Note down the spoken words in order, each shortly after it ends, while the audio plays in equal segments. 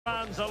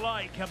Fans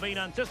alike have been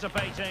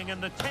anticipating in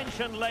the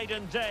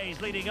tension-laden days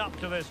leading up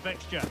to this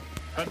fixture.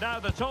 But now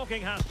the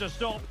talking has to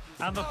stop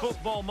and the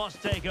football must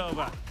take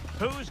over.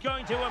 Who's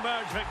going to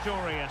emerge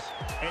victorious?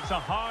 It's a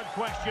hard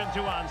question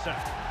to answer.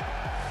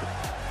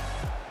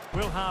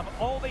 We'll have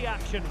all the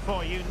action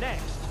for you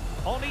next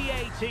on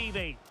EA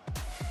TV.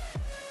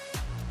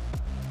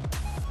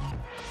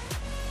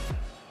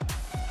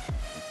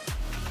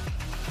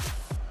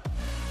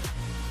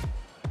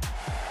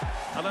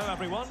 Hello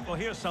everyone, well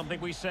here's something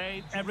we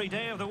say every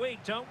day of the week,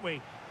 don't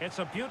we? It's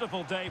a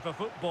beautiful day for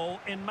football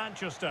in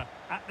Manchester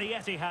at the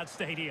Etihad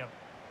Stadium.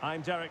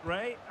 I'm Derek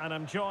Ray and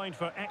I'm joined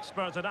for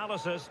expert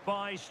analysis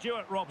by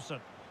Stuart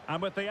Robson.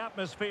 And with the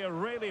atmosphere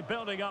really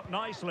building up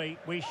nicely,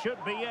 we should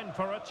be in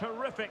for a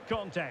terrific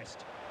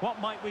contest.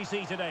 What might we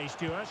see today,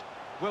 Stuart?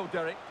 Well,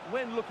 Derek,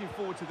 when looking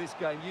forward to this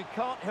game, you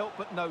can't help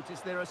but notice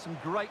there are some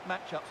great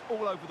matchups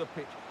all over the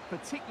pitch,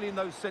 particularly in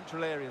those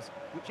central areas.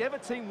 Whichever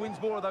team wins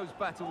more of those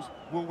battles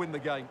will win the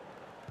game.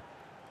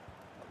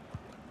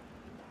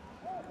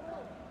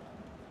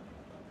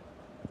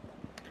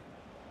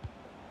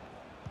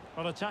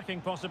 Well,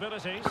 attacking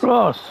possibilities.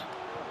 Cross.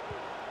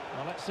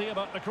 Well, let's see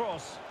about the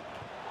cross.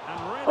 And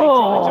really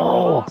trying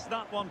to pass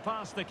that one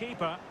past the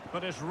keeper,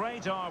 but his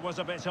radar was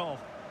a bit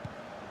off.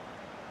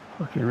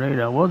 Fucking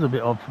radar was a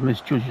bit off to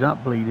misjudge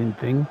that bleeding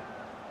thing.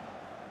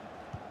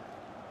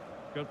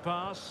 Good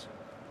pass.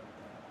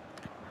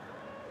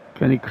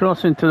 Can he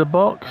cross into the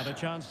box? And a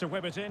chance to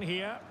whip it in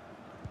here.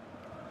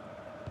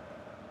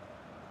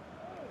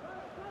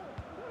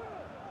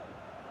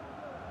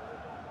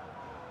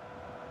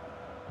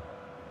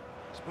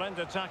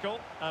 Splendid tackle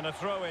and a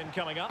throw-in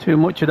coming up. Too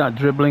much of that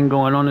dribbling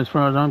going on as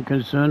far as I'm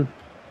concerned.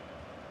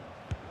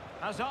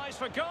 Has eyes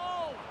for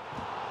goal.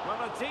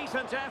 Well, a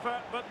decent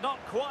effort, but not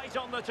quite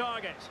on the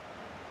target.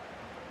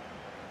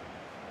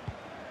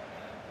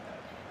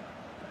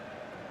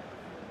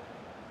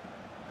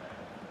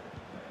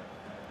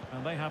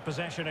 And they have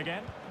possession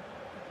again.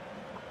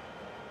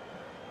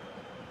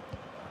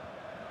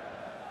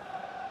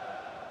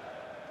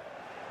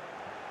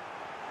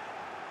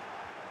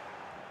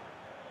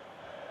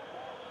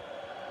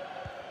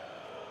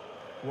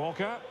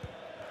 Walker.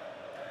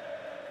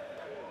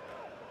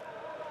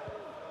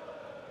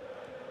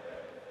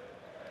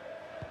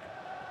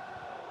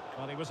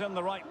 Well, he was in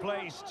the right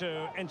place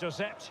to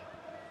intercept.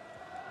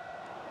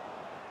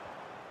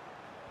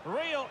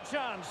 Real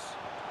chance.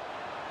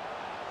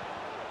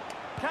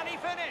 Can he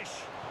finish?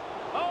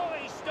 Oh,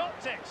 he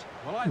stopped it.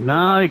 Well,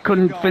 no, he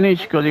couldn't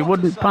finish because he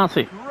wouldn't pass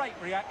it. Great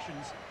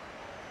reactions.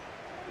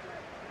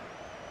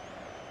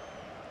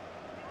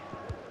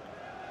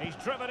 He's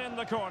driven in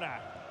the corner.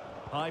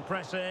 High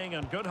pressing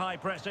and good high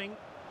pressing.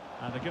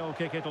 And a goal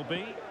kick it'll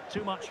be.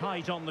 Too much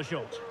height on the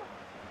shot.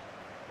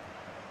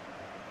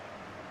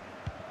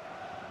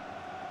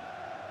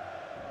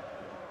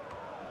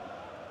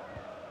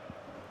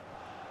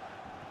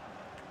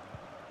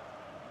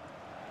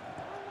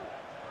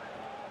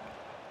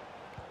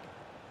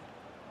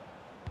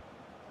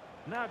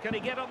 Now, can he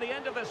get on the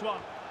end of this one?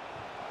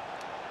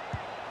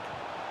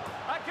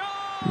 A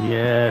goal!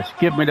 Yes,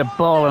 give me the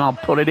ball and I'll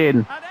put it in.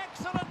 An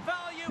excellent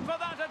value for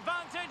that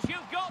advantage,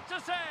 you've got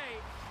to say.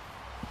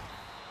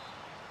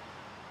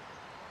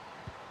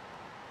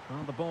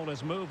 Well, the ball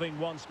is moving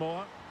once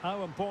more.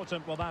 How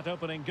important will that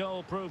opening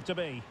goal prove to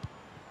be?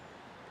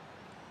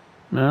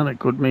 Well, it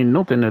could mean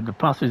nothing if the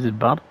passes is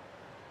bad.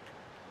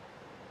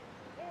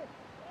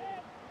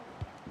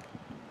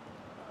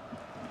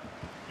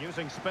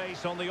 Using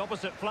space on the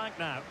opposite flank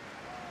now.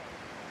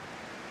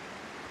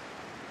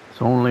 It's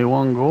only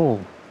one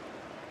goal.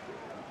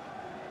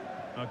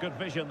 A good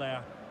vision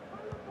there.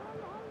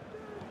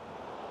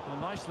 Well,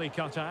 nicely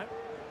cut out.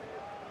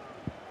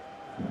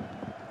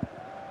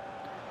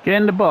 Get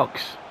in the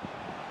box.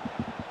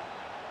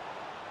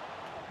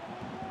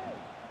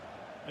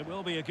 It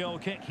will be a goal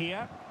kick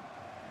here.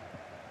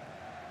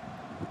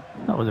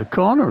 That was a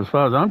corner as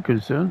far as I'm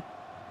concerned.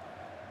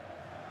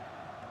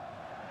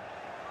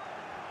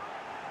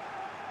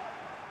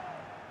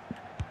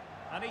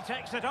 And he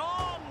takes it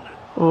on.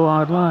 Oh,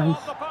 hard lines.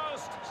 Off the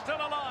post, still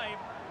alive.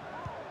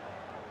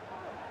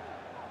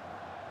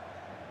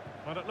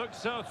 Well, it looked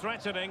so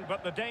threatening,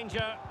 but the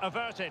danger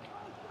averted.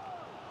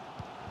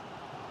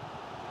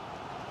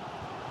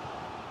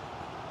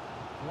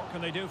 What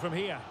can they do from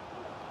here?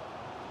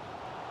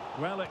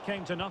 Well, it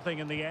came to nothing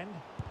in the end.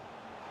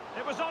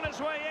 It was on its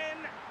way in.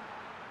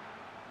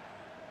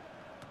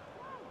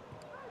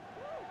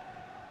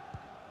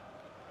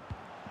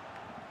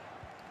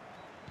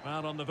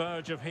 Well, on the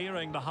verge of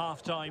hearing the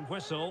half-time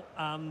whistle,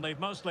 and they've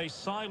mostly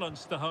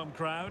silenced the home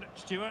crowd.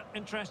 Stuart,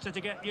 interested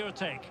to get your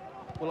take.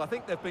 Well, I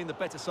think they've been the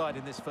better side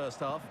in this first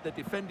half. They've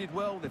defended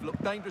well, they've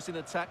looked dangerous in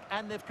attack,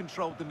 and they've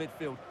controlled the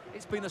midfield.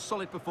 It's been a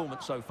solid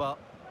performance so far.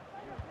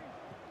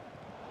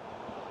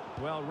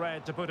 Well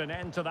read to put an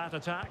end to that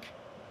attack.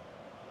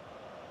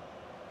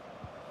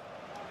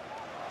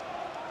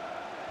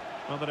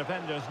 Well, the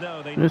defenders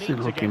know they need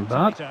to get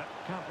tighter.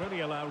 Can't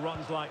really allow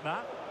runs like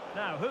that.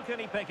 Now, who can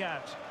he pick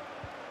out?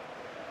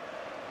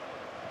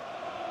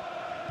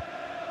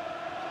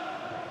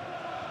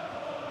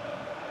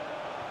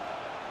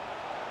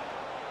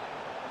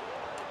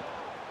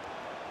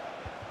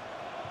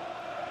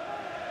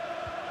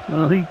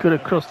 Well, he could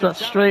have crossed that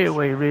straight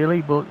away,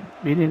 really, but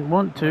he didn't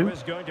want to. There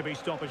is going to be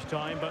stoppage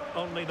time, but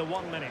only the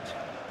 1 minute.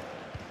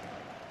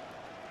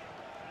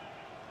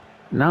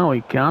 Now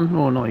he can.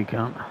 Oh, no, he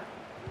can't.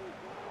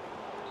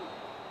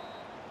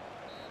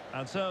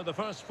 And so the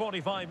first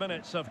 45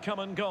 minutes have come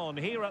and gone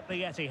here at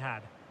the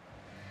Etihad.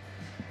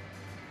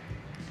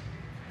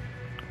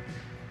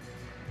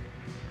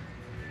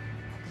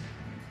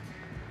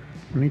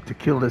 We need to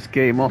kill this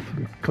game off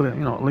and clear,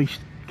 you know, at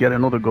least get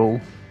another goal.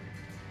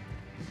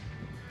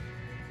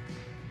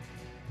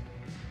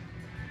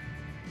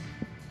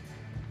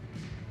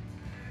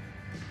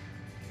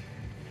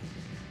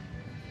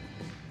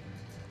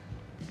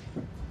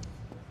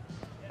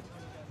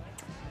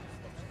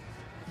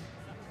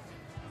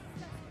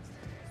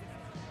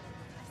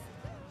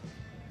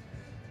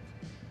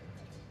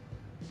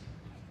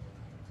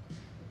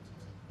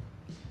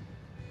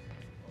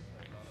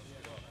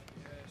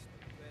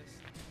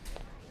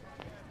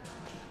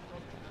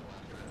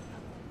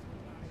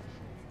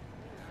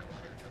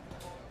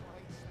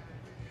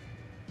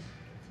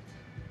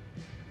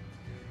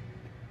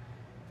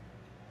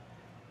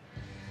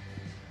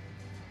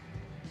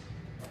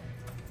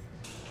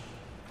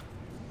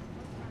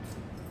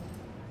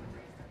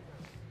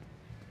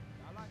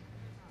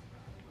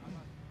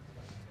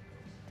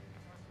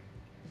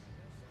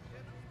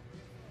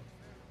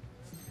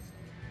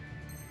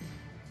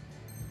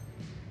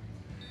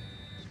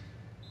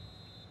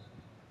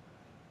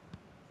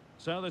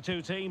 So the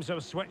two teams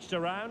have switched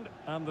around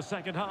and the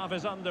second half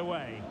is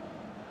underway.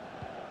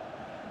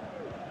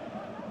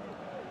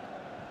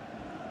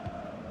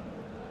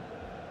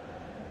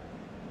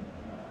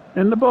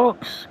 In the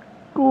box.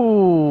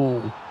 Goal.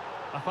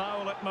 A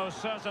foul it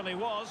most certainly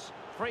was.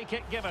 Free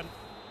kick given.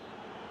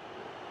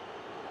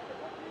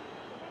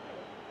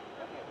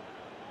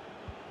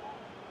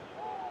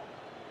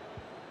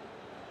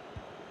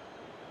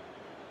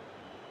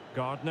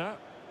 Gardner.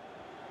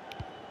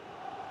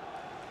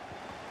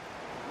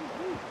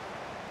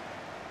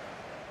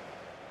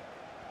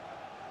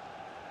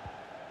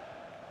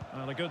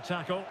 Well, a good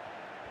tackle.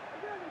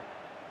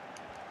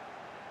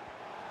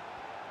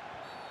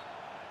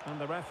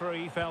 And the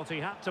referee felt he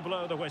had to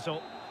blow the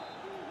whistle.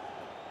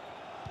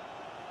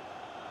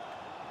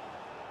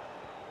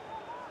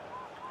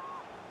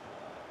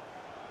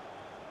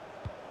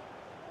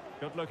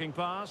 Good-looking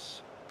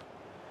pass.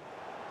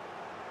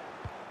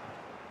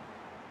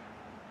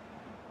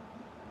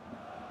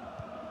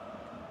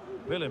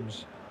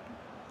 Williams.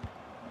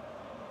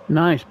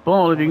 Nice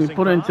ball if you can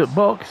put it into the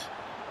box.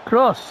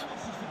 Cross.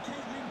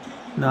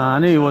 Nah, I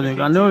knew he wasn't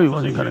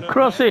going to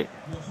cross it.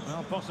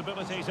 Well,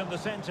 possibilities in the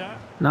centre.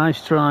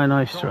 Nice try,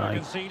 nice try.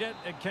 Conceded,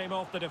 it came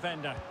off the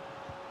defender.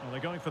 Well,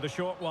 they're going for the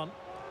short one.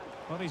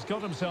 Well, he's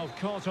got himself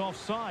caught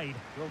offside.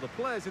 Well, the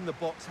players in the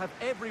box have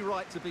every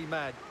right to be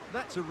mad.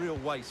 That's a real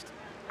waste.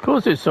 Of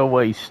course it's a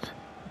waste.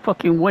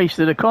 Fucking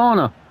wasted a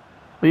corner.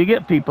 But you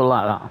get people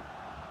like that.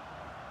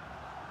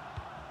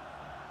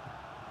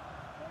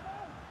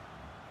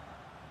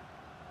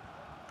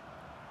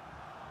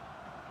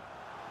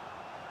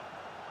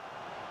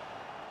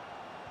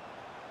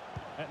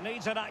 It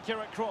needs an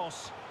accurate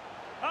cross.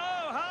 Oh,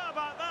 how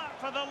about that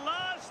for the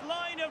last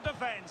line of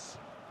defence?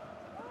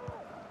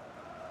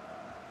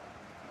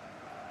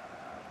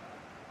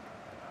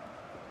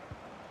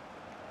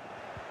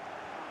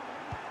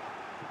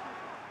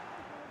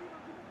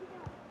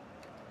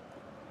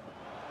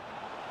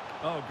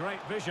 Oh,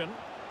 great vision.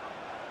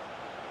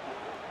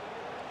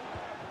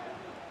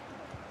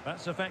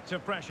 That's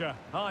effective pressure,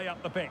 high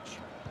up the pitch.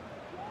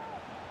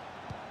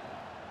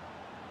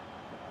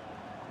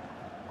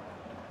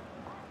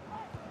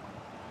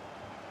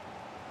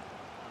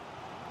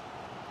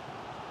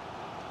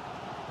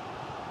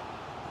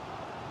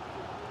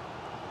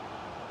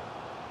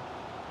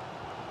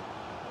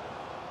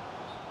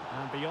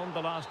 And beyond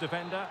the last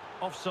defender,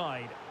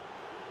 offside.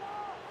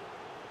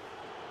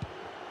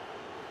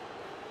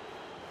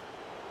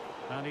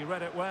 And he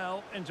read it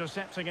well,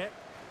 intercepting it.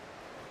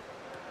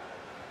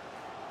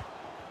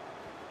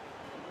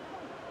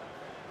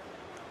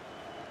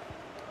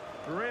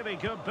 Really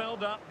good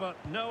build-up, but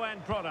no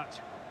end product.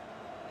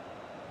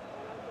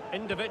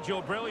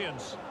 Individual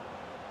brilliance.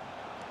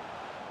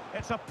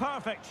 It's a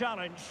perfect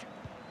challenge.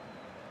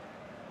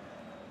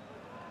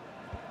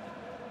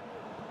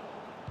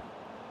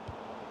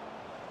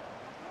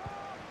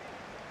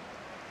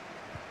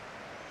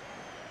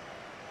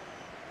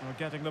 We're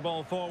getting the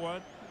ball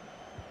forward.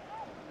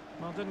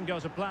 Well, didn't go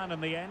to plan in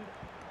the end.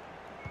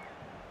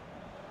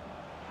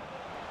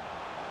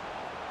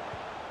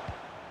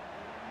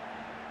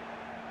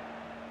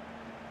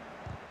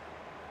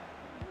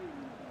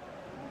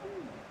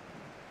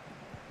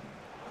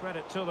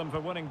 Credit to them for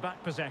winning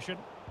back possession.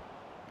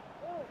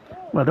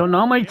 Well, I don't know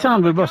how many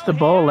times we've lost the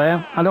ball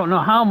there. I don't know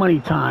how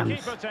many times. The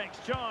keeper takes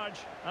charge,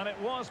 and it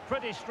was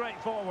pretty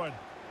straightforward.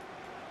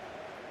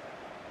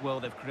 Well,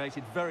 they've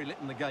created very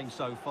little in the game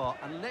so far.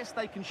 Unless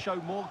they can show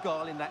more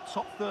guile in that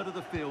top third of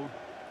the field,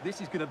 this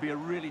is going to be a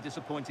really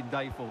disappointing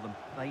day for them.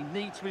 They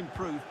need to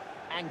improve,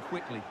 and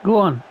quickly. Go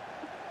on.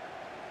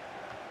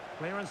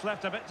 Clearance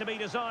left a bit to be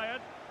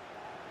desired.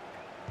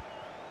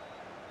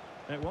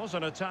 It was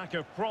an attack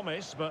of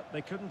promise, but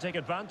they couldn't take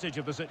advantage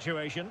of the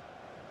situation.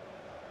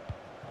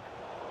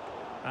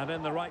 And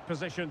in the right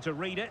position to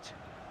read it.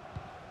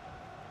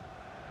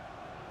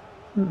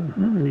 You're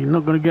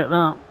not going to get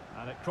that.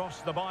 And it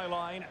crossed the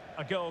byline,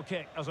 a goal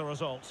kick as a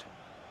result.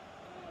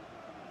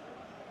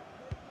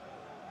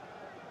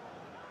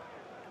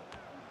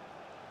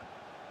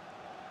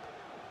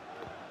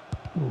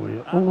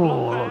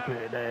 Oh, look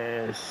at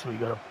this. We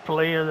got a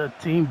player, the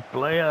team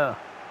player.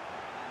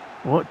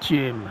 Watch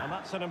him. And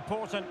that's an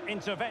important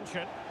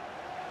intervention.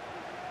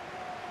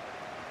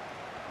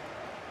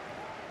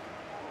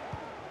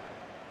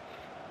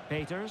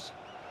 Peters.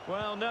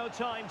 Well, no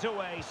time to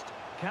waste.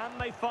 Can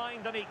they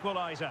find an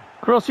equaliser?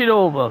 Cross it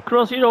over.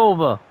 Cross it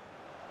over.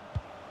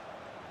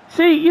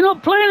 See, you're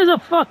not playing as a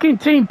fucking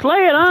team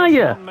player, are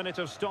you? 1 minute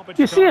of stoppage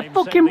You see a time,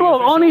 fucking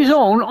ball on his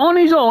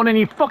own, and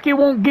he fucking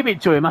won't give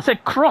it to him. I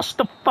said, cross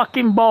the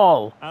fucking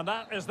ball. And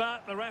that is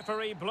that. The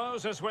referee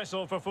blows his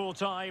whistle for full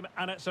time,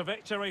 and it's a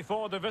victory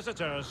for the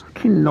visitors.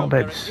 Fucking knobheads.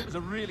 Derek, it was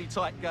a really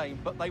tight game,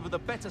 but they were the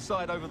better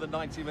side over the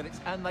 90 minutes,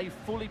 and they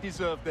fully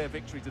deserved their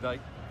victory today.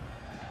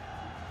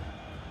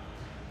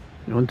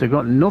 You wouldn't have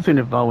got nothing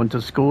if I wouldn't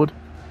have scored.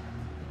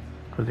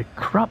 Because they're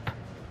crap.